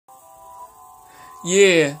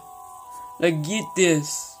Yeah, like get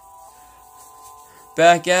this.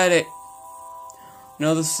 Back at it.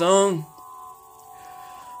 Another song.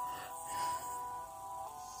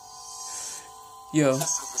 Yo.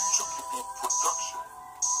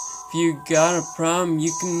 If you got a problem,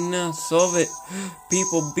 you cannot solve it.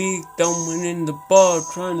 People be throwing in the ball,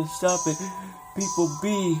 trying to stop it. People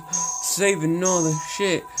be saving all the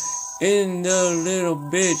shit in the little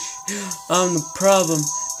bitch. I'm the problem.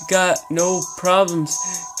 Got no problems.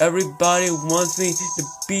 Everybody wants me to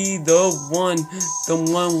be the one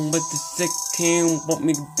with the sick can. Want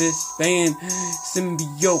me to disband.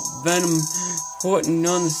 Symbiote venom, putting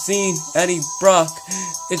on the scene. Eddie Brock,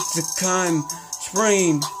 it's a crime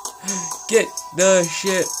sprain. Get the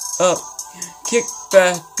shit up, kick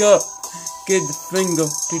back up. Get the finger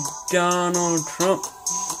to Donald Trump.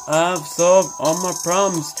 I've solved all my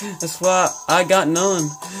problems. That's why I got none.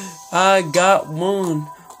 I got one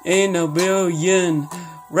in a billion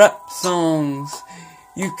rap songs.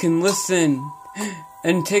 You can listen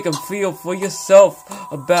and take a feel for yourself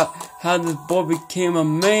about how this boy became a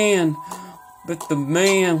man. But the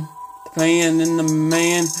man, the pain in the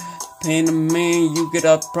man, pain in the man, you get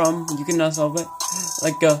a problem, you cannot solve it.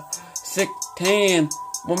 Like a sick tan,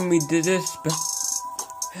 want me to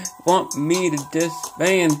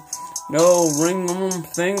disband. No ring on my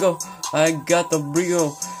finger, I got the real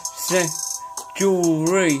sick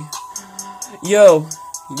jewelry. Yo,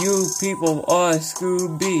 you people are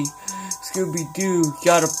Scooby-Doo,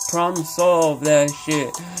 got a problem, solve that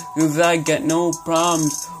shit. Cause I got no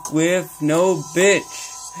problems with no bitch.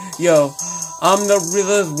 Yo, I'm the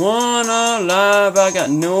realest one alive, I got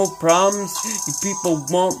no problems. You people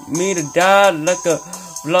want me to die like a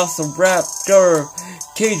velociraptor.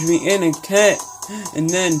 Cage me in a tent and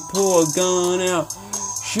then pull a gun out,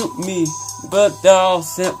 shoot me, but I'll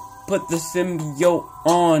put the symbiote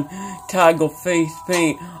on. Tiger face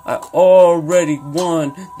paint, I already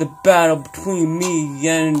won the battle between me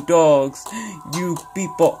and dogs. You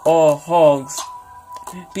people are hogs.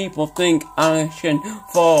 People think I should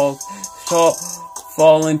fall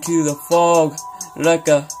into the fog like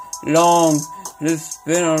a long. It's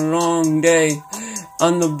been a long day.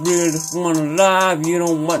 I'm the realest one alive. You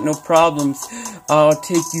don't want no problems. I'll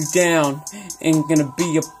take you down. Ain't gonna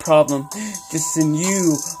be a problem. Just in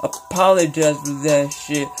you apologize for that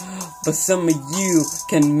shit. But some of you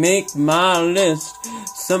can make my list.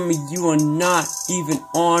 Some of you are not even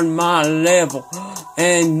on my level.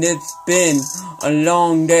 And it's been a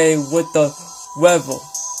long day with the weather.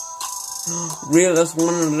 Realest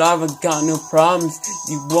one alive, I got no problems.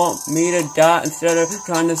 You want me to die instead of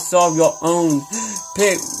trying to solve your own.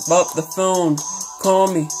 Pick up the phone,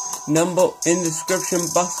 call me. Number in description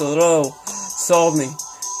box below. Solve me,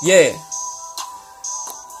 yeah.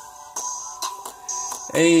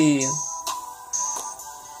 Hey,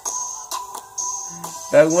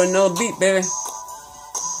 back with another beat, baby.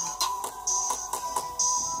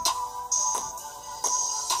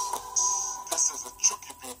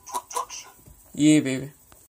 Yeah, baby.